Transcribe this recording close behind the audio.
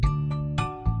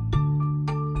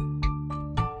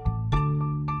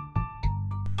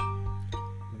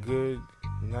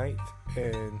night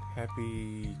and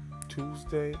happy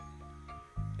Tuesday.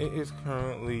 It is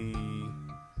currently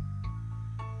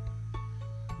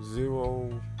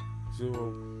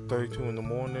 00:32 in the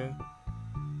morning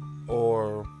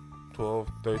or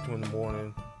 12:32 in the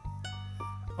morning.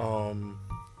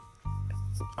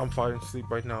 I'm fighting sleep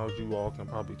right now, as you all can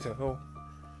probably tell.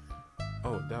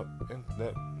 Oh, that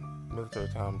military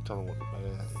time telling what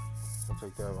I'll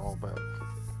take that all back.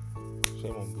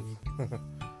 Shame on me.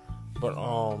 But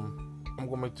I'm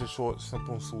gonna make this short,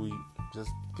 simple, and sweet.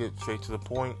 Just get straight to the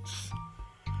points.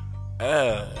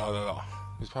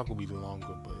 This probably will be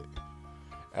longer, but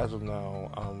as of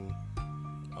now,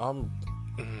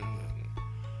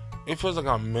 it feels like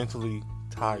I'm mentally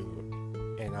tired,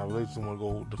 and I really just want to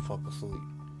go the fuck asleep.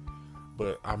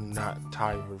 But I'm not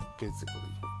tired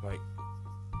physically. Like,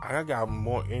 I got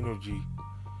more energy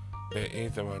than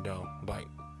anything right now. Like,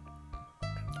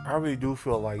 I really do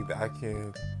feel like that I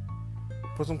can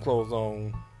put some clothes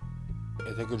on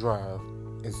and take a drive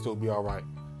and still be alright.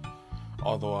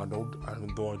 Although I do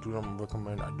not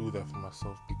recommend I do that for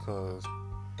myself, because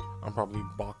I'm probably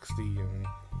boxy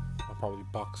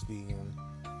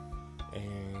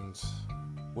and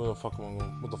where the fuck am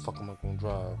I gonna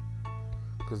drive?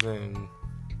 Because then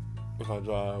if I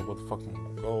drive, where the fuck am I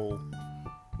gonna go?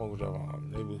 I'm gonna drive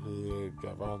around the neighborhood,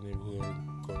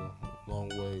 go a long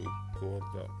way, go up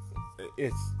that.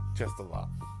 It's just a lot.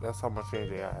 That's how much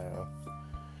energy I have.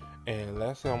 And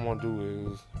last thing I'm gonna do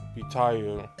is be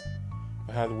tired,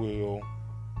 behind the wheel,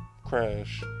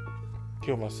 crash,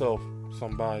 kill myself,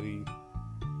 somebody,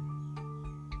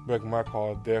 wreck my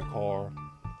car, their car,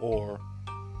 or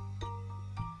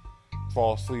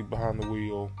fall asleep behind the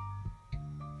wheel,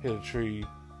 hit a tree,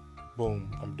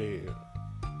 boom, I'm dead.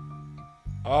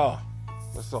 That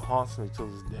still haunts me to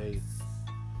this day.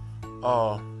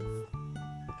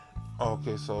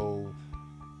 Okay, so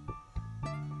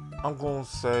I'm gonna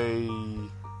say, I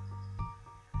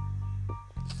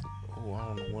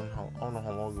don't know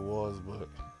how long it was, but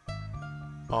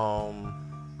I'm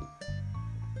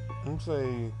gonna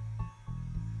say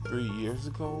 3 years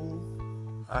ago,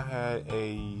 I had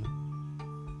a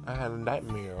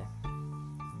nightmare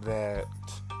that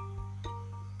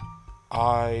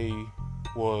I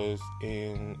was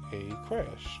in a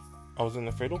crash. I was in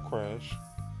a fatal crash,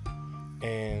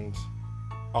 and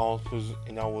I was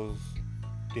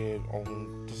dead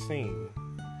on the scene.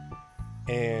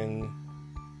 And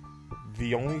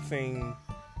the only thing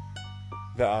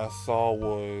that I saw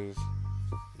was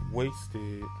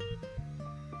wasted,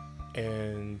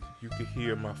 and you could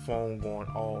hear my phone going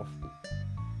off.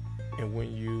 And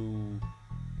when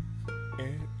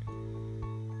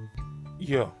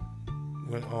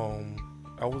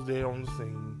I was dead on the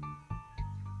scene,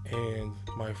 and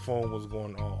my phone was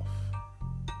going off,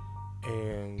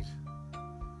 and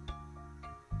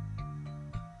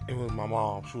it was my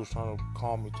mom. She was trying to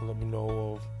call me to let me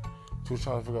know she was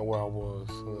trying to figure out where I was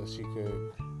so that she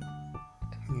could,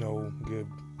 give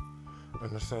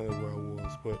understanding where I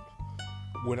was. But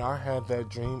when I had that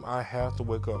dream, I had to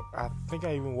wake up. I think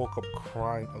I even woke up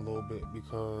crying a little bit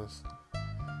because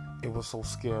it was so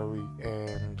scary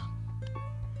and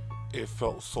it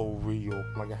felt so real.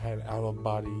 Like I had an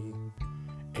out-of-body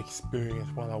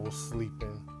experience while I was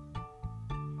sleeping.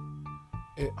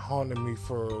 It haunted me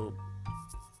for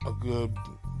a good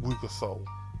week or so.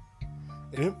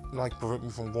 It didn't prevent me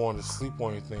from going to sleep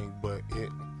or anything, but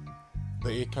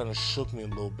it kind of shook me a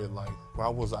little bit. Like, why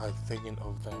was I thinking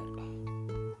of that? I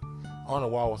don't know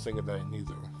why I was thinking that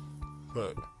neither.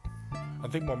 But I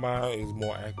think my mind is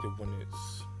more active when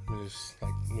I'm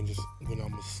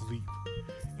asleep,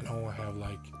 and I don't have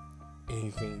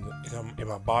anything, and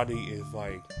my body is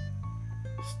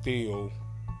still,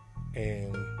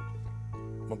 and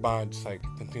my mind just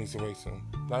continues to racing.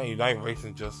 Not even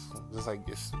racing, just it's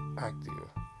active,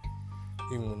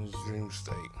 even when it's dream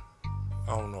state. I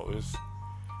don't know.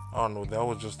 That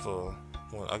was just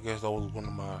I guess that was one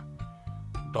of my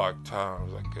dark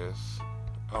times. I guess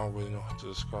I don't really know how to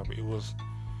describe it. It was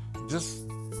just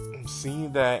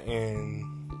seeing that,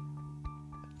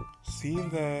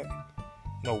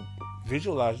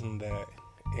 visualizing that,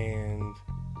 and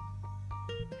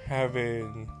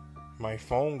having my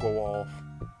phone go off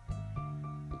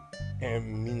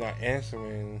and me not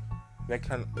answering.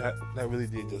 That really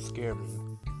did just scare me.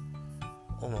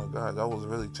 Oh my God, that was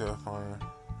really terrifying.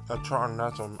 I'm trying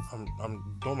not to. I'm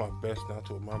doing my best not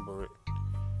to remember it.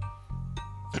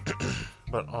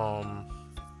 But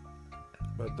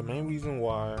the main reason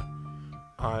why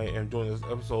I am doing this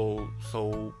episode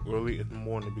so early in the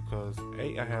morning, because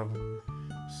I have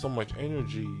so much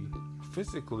energy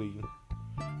physically,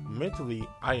 mentally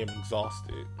I am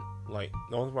exhausted. Like,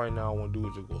 the only right now I want to do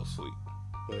is just go to sleep.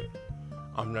 But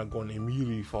I'm not going to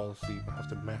immediately fall asleep. I have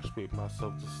to masturbate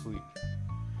myself to sleep.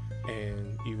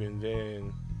 And even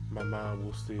then, my mind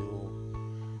will still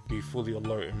be fully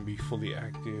alert and be fully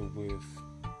active with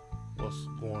what's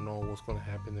going on, what's going to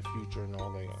happen in the future, and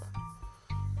all that.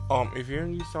 If you're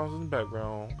hearing these sounds in the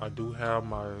background, I do have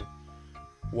my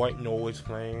white noise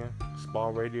playing, spa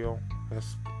radio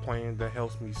that's playing, that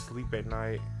helps me sleep at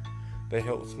night, that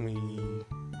helps me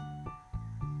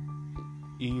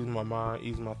ease my mind,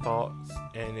 ease my thoughts,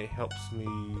 and it helps me,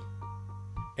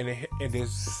 and it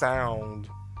is sound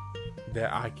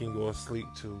that I can go to sleep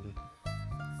to,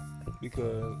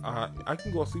 because I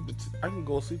can go to sleep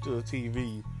to the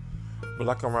TV, but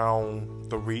like around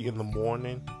 3 in the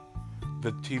morning,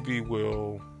 the TV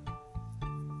will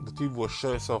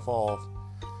shut itself off,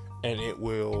 and it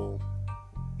will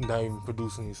not even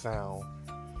produce any sound,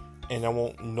 and I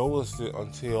won't notice it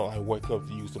until I wake up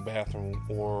to use the bathroom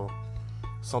or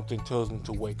something tells me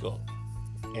to wake up.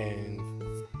 And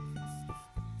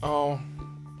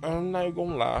I'm not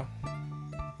gonna lie,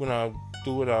 when I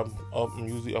do it, I'm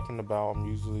usually up and about. I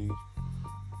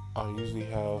usually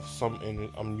have something in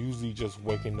it. I'm usually just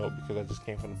waking up because I just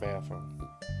came from the bathroom.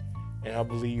 And I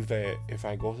believe that if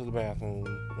I go to the bathroom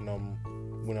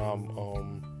when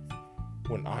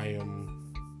I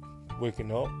am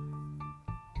waking up,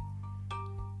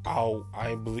 I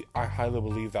highly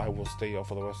believe that I will stay up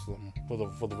for the rest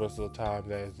of the time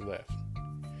that is left,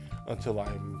 until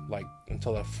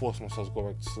I force myself to go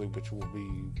back to sleep, which will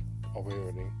be a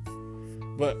rarity.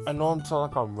 But I know I'm sound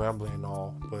like I'm rambling and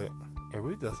all, but it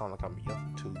really does sound like I'm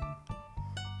yelling too.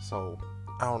 So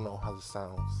I don't know how this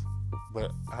sounds,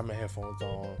 but I have my headphones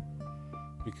on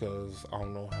because I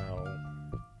don't know how.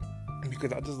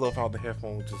 Because I just love how the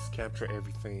headphones just capture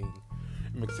everything.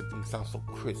 It makes everything sound so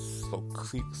crisp, so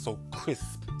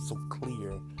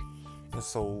clear, and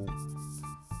so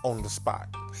on the spot,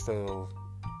 instead of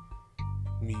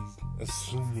me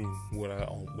assuming what I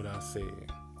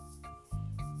said.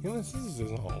 Healing Senses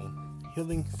is on.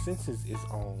 Healing Senses is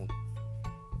on.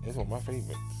 It's one of my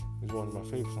favorites. It's one of my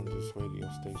favorites on this radio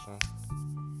station.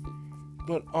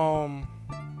 But I'm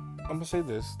gonna say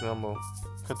this, then I'm gonna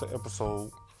cut the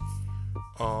episode.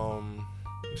 How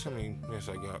many minutes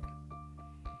I got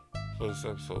for this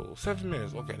episode? 7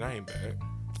 minutes. Okay, that ain't bad.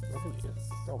 That really is.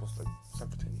 That was like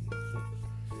 17 minutes.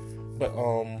 But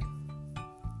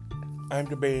I'm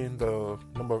debating the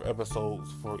number of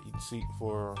episodes for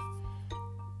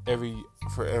every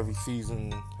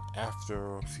season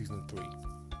after season 3.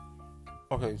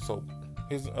 Okay, so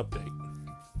here's an update.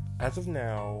 As of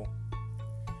now,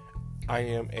 I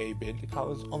am a Bentley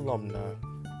College alumni.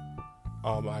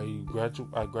 I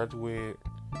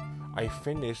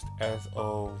finished as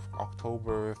of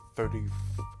October 30th.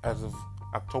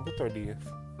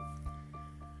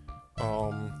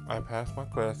 I passed my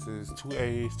classes, 2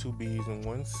 A's, 2 B's, and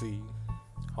 1 C.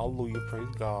 Hallelujah,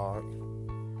 praise God.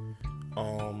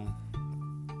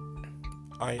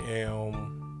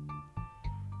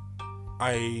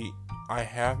 I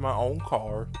have my own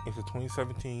car. It's a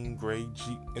 2017 gray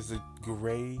Jeep. It's a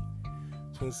gray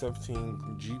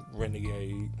 2017 Jeep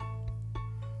Renegade.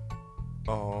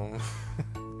 I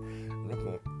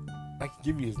can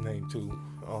give you his name too.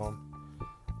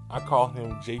 I call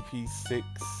him JP6,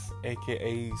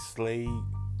 aka Slade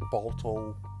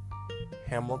Balto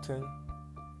Hamilton.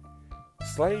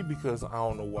 Slade because I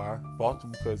don't know why. Balto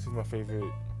because he's my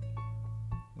favorite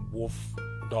wolf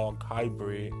dog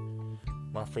hybrid,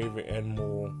 my favorite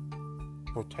animal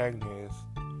protagonist,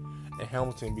 and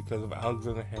Hamilton because of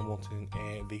Alexander Hamilton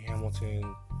and the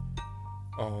Hamilton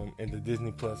and the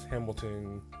Disney Plus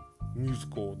Hamilton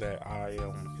musical that I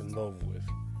am in love with.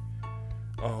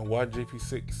 Why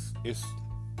JP6 is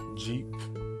Jeep,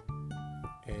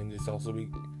 and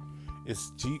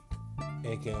it's Jeep,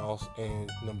 and can also,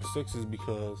 and number 6 is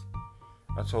because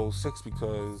I chose 6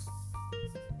 because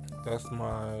that's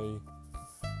my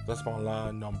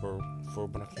line number for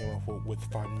when I came up with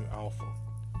Finding Alpha.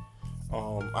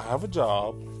 I have a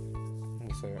job. Let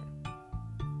me say it.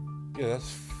 Yeah,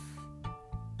 that's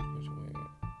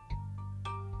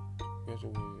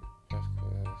graduate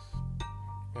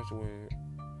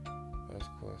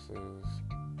classes.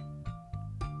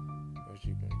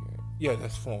 Yeah,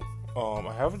 that's fun.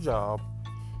 I have a job.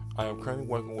 I am currently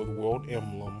working with World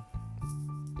Emblem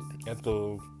at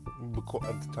the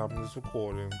time of this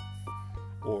recording,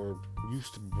 or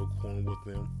used to be recording with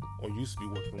them, or used to be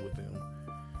working with them.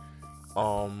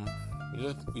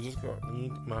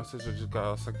 My sister just got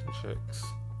our second checks.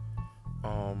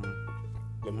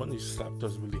 The money slapped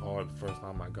us really hard the first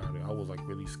time I got it. I was like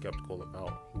really skeptical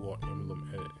about World Emblem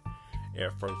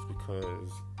at first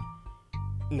because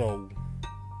no,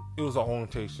 it was an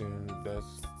orientation.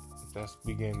 That's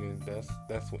beginning.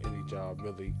 That's with any job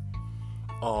really.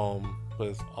 But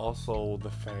it's also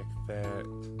the fact that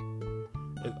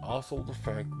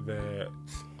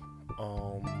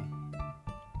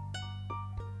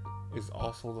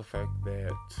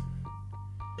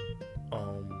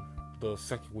the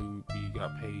second we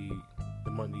got paid,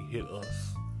 the money hit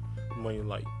us. The money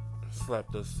like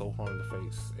slapped us so hard in the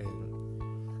face,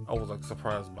 and I was like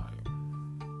surprised by it.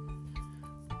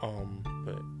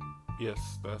 But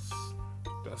yes, that's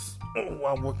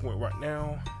what I'm working with right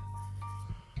now.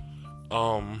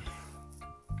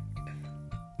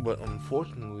 But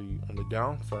unfortunately, on the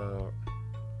downside,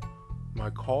 my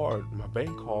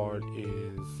bank card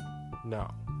is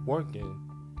not working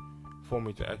for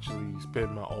me to actually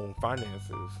spend my own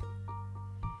finances.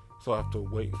 So I have to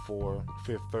wait for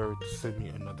Fifth Third to send me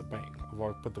another bank. I've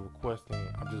already put the request in.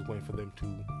 I'm just waiting for them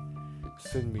to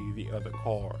send me the other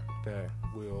card that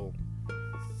will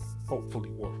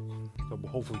hopefully work. So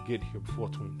we'll hopefully get here before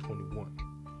 2021.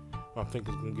 I think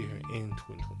it's gonna get here in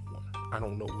 2021. I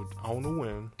don't know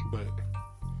when, but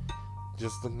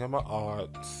just looking at my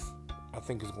odds, I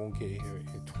think it's gonna get here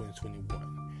in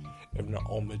 2021, if not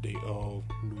on the day of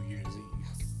New Year's Eve.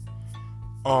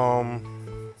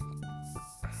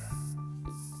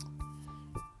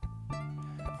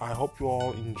 I hope you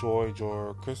all enjoyed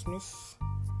your Christmas.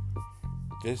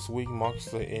 This week marks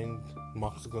the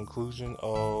conclusion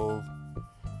of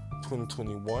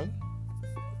 2021.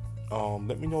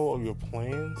 Let me know your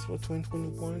plans for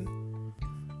 2021.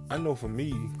 I know for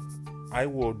me, I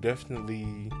will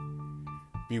definitely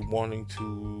be wanting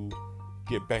to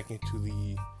get back into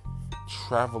the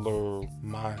traveler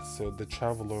mindset, the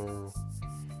traveler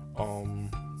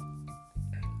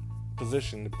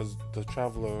position, the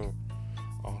traveler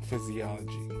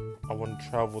physiology. I want to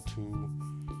travel to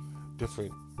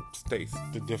different states,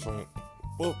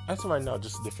 as of right now,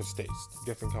 just different states,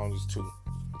 different counties too.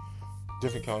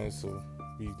 Different counties to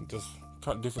be just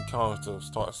different counties to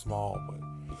start small, but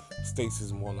states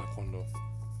is more like on the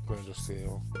grander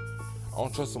scale. I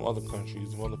don't trust some other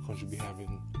countries. Some other countries be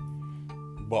having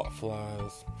butt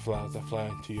flies that fly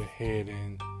into your head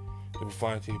and they be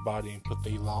flying into your body and put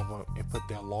their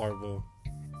larva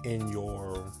in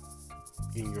your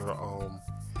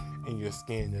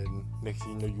skin, and next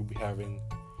thing you know, you'll be having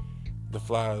the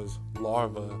fly's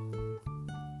larva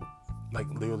like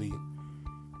literally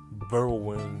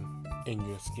burrowing in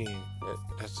your skin.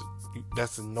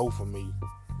 That's a no for me.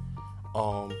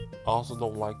 I also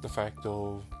don't like the fact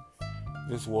of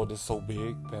this world is so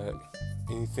big that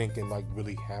anything can like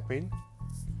really happen.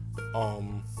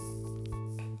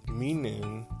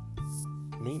 Meaning,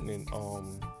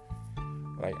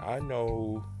 like I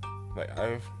know, like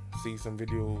I've seen some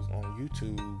videos on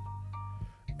YouTube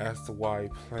as to why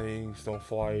planes don't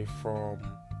fly from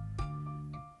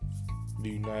the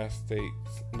United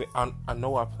States. I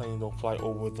know our planes don't fly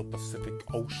over the Pacific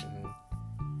Ocean.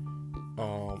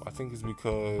 I think it's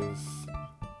because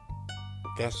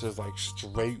that's just like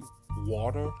straight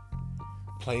water.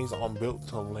 Planes aren't built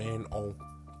to land on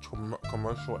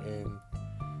commercial and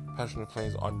passenger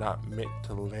planes are not meant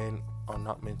to land on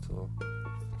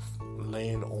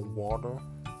water.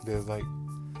 There's like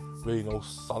really no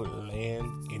solid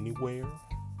land anywhere,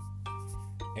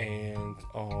 and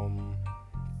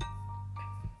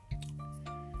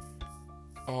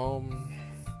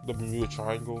the Bermuda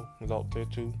Triangle is out there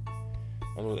too.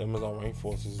 I know the Amazon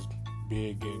rainforest is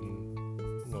big and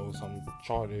it's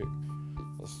uncharted.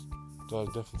 That's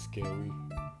definitely scary.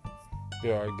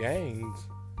 There are gangs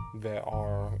that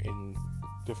are in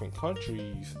different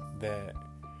countries that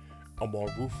are more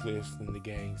ruthless than the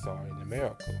gangs are in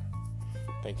America.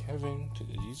 Thank heaven to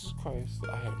Jesus Christ,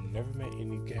 I have never met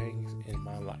any gangs in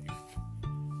my life.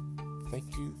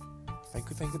 Thank you.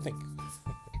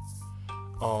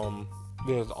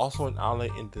 There's also an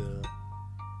island in the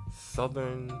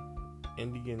southern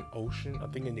Indian Ocean, I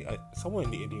think somewhere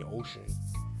in the Indian Ocean,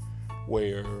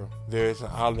 where there's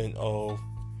an island of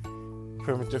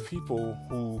primitive people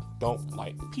who don't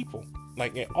like people,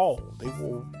 like at all. They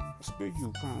will spear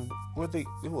you from they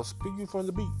will spear you from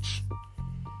the beach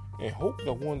and hope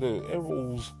that one of the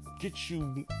arrows hit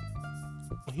you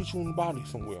in the body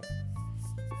somewhere.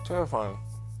 Terrifying.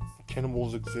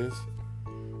 Cannibals exist.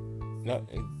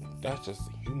 That's just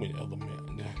the human element.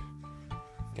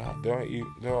 God,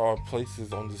 there are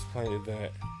places on this planet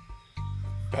that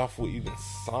baffle even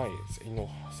science.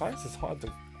 Science is hard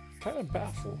to kind of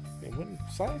baffle, and when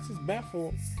science is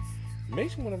baffled, it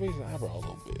makes me want to raise an eyebrow a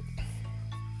little bit.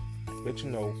 But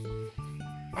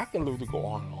I can literally go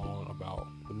on and on about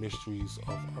the mysteries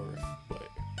of Earth, but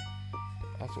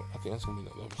I think that's gonna be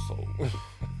another episode.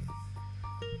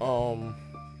 Um,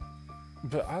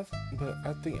 but I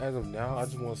think as of now, I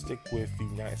just want to stick with the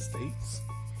United States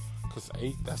because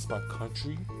that's my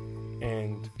country,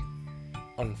 and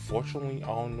unfortunately, I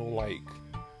don't know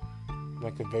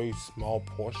like a very small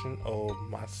portion of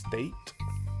my state.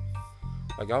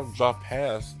 Like I'll drive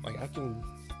past, like I can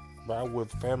ride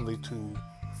with family to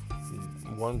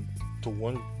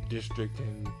one district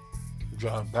and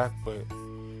drive back, but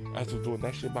as of doing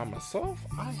that shit by myself,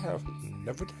 I have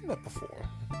never done that before.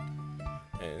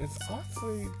 And it's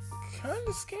honestly kind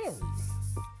of scary.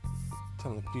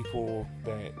 Telling people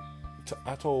that,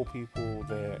 I told people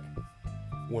that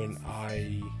when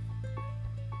I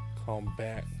come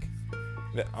back,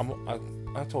 that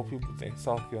I told people in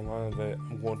South Carolina that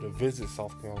I'm going to visit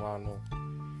South Carolina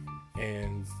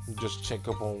and just check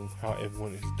up on how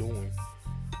everyone is doing.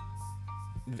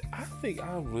 I think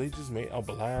I really just made a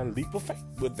blind leap of faith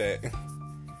with that.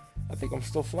 I think I'm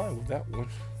still flying with that one.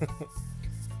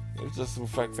 It's just the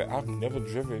fact that I've never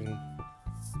driven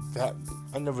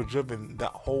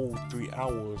that whole 3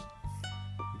 hours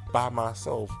by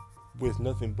myself with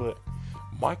nothing but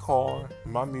my car,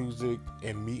 my music,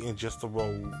 and me in just the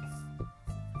road.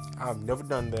 I've never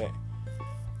done that.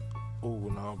 Oh,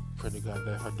 and I pray to God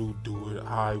that if I do it,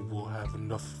 I will have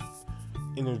enough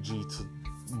energy to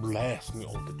last me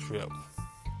on the trip.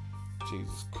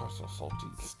 Jesus Christ, I'm salty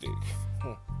stick.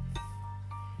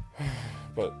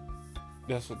 But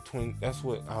that's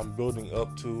what I'm building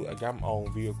up to. I got my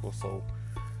own vehicle, so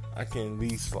I can at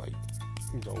least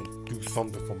do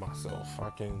something for myself.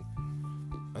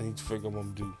 I need to figure out what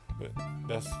I'm do, but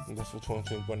that's what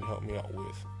 2021 helped me out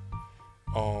with.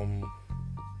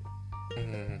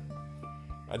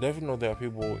 I definitely know there are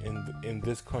people in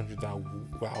this country that I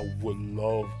would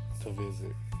love to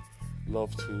visit,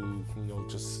 love to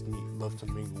just meet, love to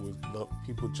mingle with, love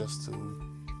people just to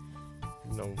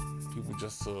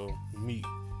meet,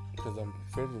 because I'm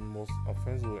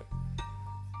friends with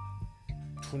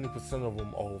 20% of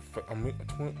them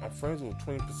I'm friends with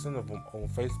 20% of them on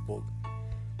Facebook,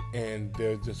 and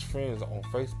they're just friends on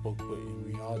Facebook, but in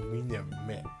reality we never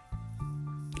met.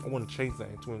 I want to change that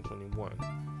in 2021.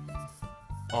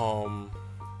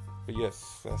 But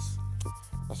yes, that's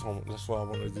what I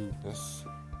want to do.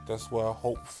 That's what I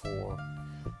hope for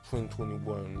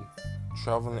 2021.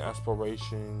 Traveling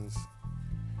aspirations,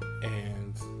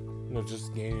 and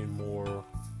just gaining more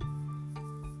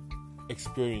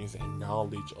experience and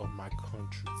knowledge of my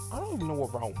country. I don't even know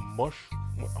about much.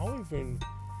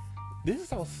 This is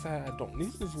how sad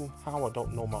this is how I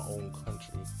don't know my own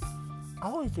country. I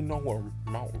don't even know where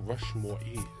Mount Rushmore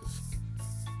is.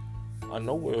 I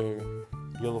know where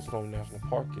Yellowstone National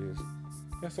Park is.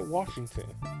 That's in Washington.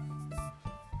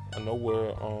 I know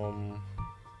where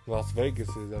Las Vegas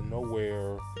is. I know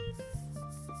where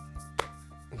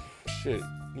shit.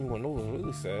 You wanna know what's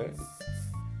really sad?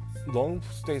 The only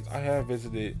states I have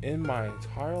visited in my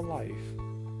entire life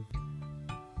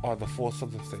are the 4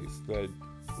 southern states that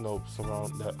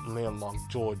surround that landlocked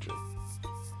Georgia,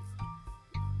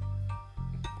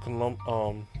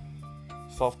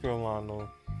 South Carolina,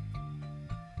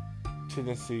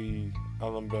 Tennessee,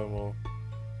 Alabama,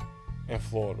 and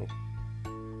Florida.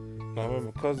 Now, I remember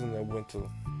a cousin that went to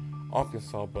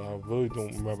Arkansas, but I really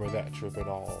don't remember that trip at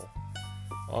all.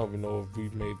 I don't even know if we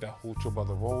made that whole trip by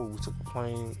the road. We took a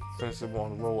plane, finished it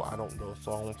on the road. I don't know,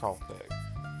 so I won't talk that.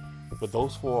 But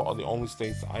those 4 are the only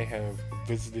states I have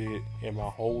visited in my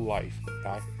whole life that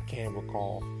I can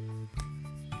recall.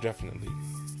 Definitely.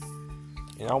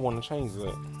 And I want to change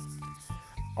that.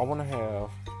 I want to have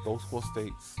those 4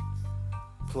 states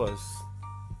plus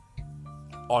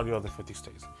all the other 50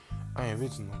 states. I ain't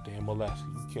visiting no damn Alaska.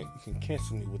 You can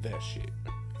cancel me with that shit.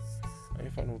 I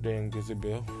ain't find no damn grizzly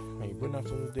bear. I ain't running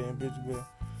after no damn grizzly bear.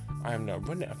 I am not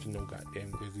running after no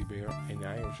goddamn grizzly bear. And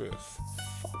I am just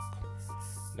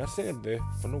not sitting there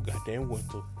for no goddamn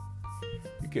winter.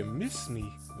 You can miss me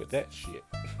with that shit.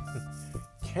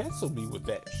 Cancel me with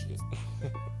that shit.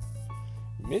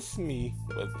 Miss me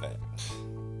with that.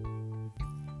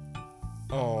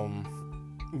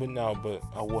 But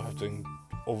I will have to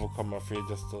overcome my fear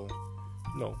just to,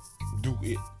 do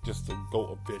it, just to go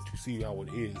up there to see how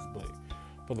it is. But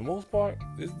for the most part,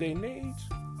 this day and age,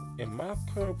 in my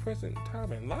current present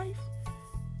time in life,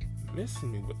 miss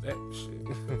me with that shit.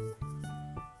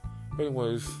 But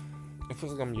anyways, it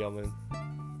feels like I'm yelling,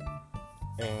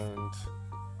 and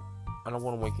I don't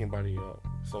want to wake anybody up.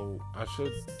 So I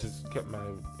should just kept my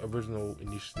original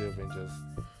initiative and just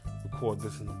record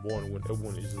this in the morning when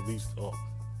everyone is at least up,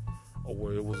 or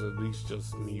where it was at least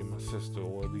just me and my sister,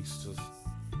 or at least just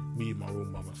me in my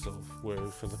room by myself, where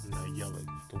it feels like I'm not yelling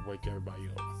to wake everybody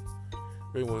up.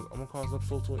 But anyways, I'm gonna call this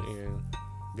episode to an end.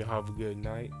 Y'all have a good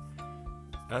night.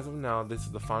 As of now, this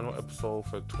is the final episode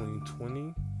for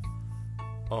 2020.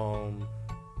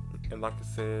 And like I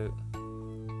said,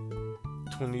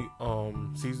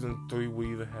 season 3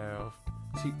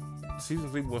 season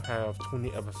 3 will have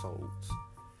 20 episodes.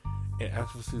 And as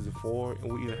for season 4, it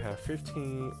will either have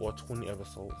 15 or 20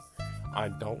 episodes. I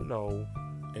don't know,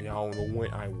 and I don't know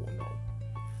when I will know.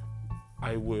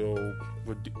 I will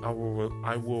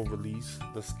release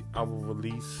the schedule. I will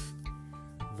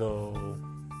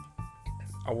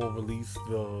release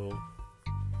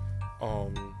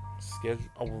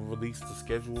the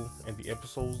schedule and the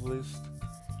episodes list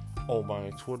on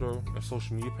my Twitter and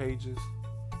social media pages.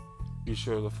 Be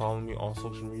sure to follow me on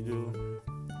social media.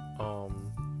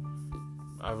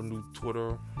 I have a new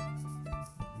Twitter,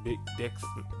 Big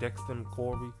Dexton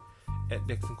Corey, at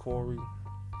Dexton Corey.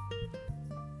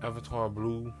 Avatar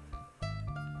Blue.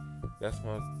 That's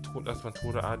my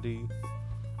Twitter ID.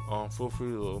 Feel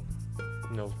free to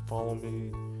follow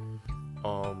me.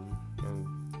 And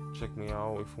check me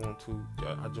out if you want to.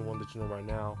 I just want to let you know right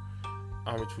now,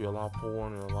 I retweet a lot of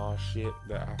porn and a lot of shit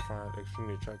that I find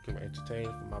extremely attractive and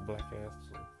entertaining for my black ass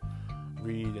to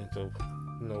read and to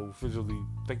visually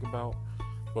think about.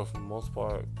 But for the most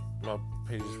part, my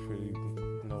page is pretty,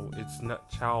 it's not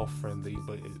child friendly,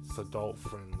 but it's adult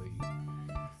friendly.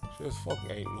 Just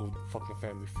fucking ain't no fucking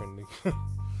family friendly.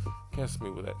 Can't see me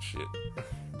with that shit.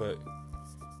 But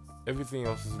everything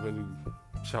else is really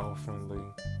child friendly.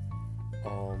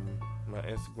 My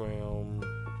Instagram,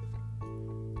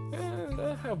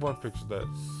 I have one picture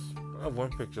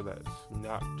that's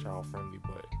not child friendly,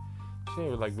 but she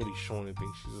ain't really showing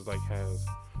anything. She just has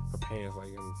her pants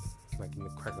in the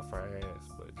crack of her ass,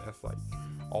 but that's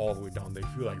all the way down there.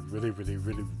 If you really, really,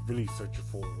 really, really searching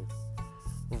for her.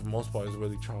 For the most part, it's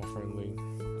really child friendly.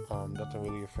 Nothing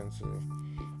really offensive. I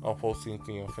don't post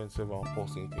anything offensive. I don't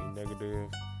post anything negative.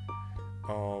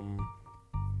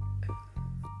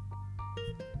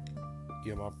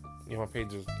 My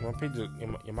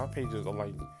pages are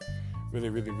really,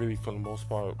 really, really, for the most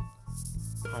part,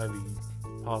 highly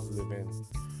positive and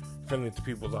friendly to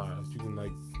people's eyes. You can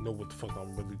know what the fuck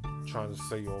I'm really trying to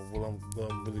say or what I'm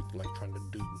really trying to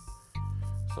do.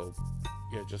 So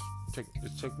yeah, just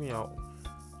check me out.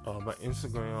 My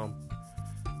Instagram,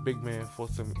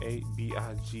 Bigman478,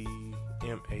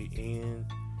 BIGMAN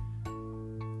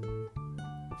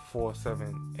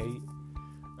 478.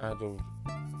 I had the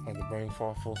brain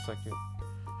fart for a second.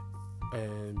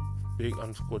 And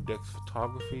Big_Dex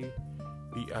Photography,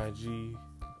 BIG_DX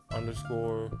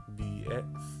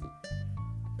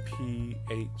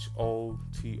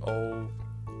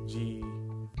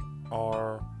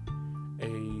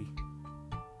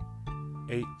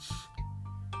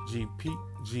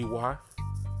PHOTOGRAHGPGY.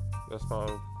 That's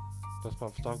my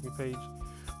photography page.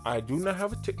 I do not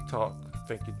have a TikTok.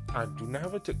 Thank you. I do not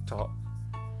have a TikTok.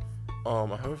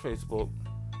 I have a Facebook.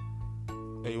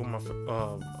 Hey, I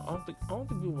don't think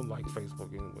people like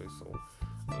Facebook anyway. So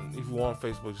if you want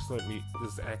Facebook, just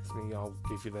ask me. I'll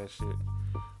give you that shit.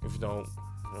 If you don't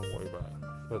worry about it.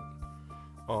 But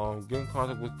get in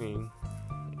contact with me.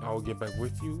 I will get back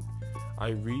with you. I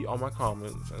read all my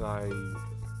comments and I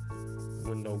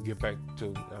will get back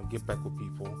with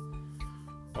people.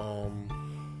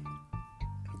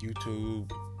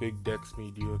 YouTube, Big Dex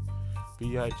Media,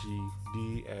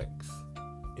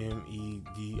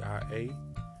 BIGDXMEDIA.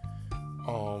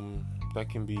 That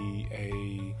can be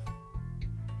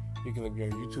you can be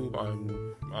on YouTube.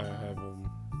 I have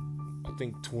I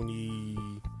think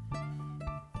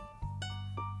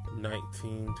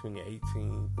 2019,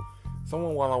 2018.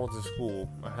 Someone while I was in school,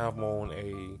 I have on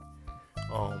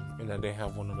and I didn't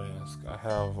have on a mask. I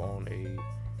have on a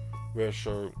red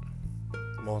shirt,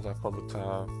 multi-color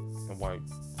tie, and white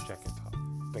jacket top.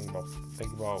 Think about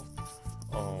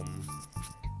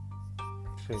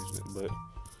changing it, but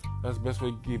that's the best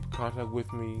way to keep in contact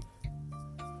with me.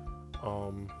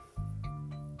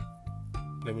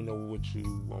 Let me know what you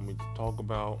want me to talk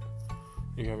about.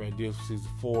 If you have ideas for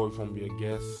season 4, if you want to be a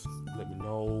guest, let me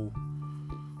know.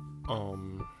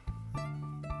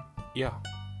 Yeah,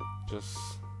 just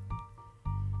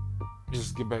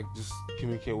get back, just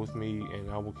communicate with me, and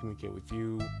I will communicate with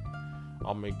you.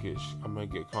 I'll make it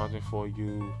content for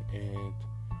you, and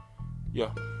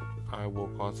yeah, I will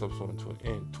call this episode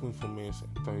in 24 minutes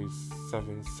and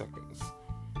 37 seconds.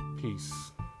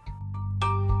 Peace.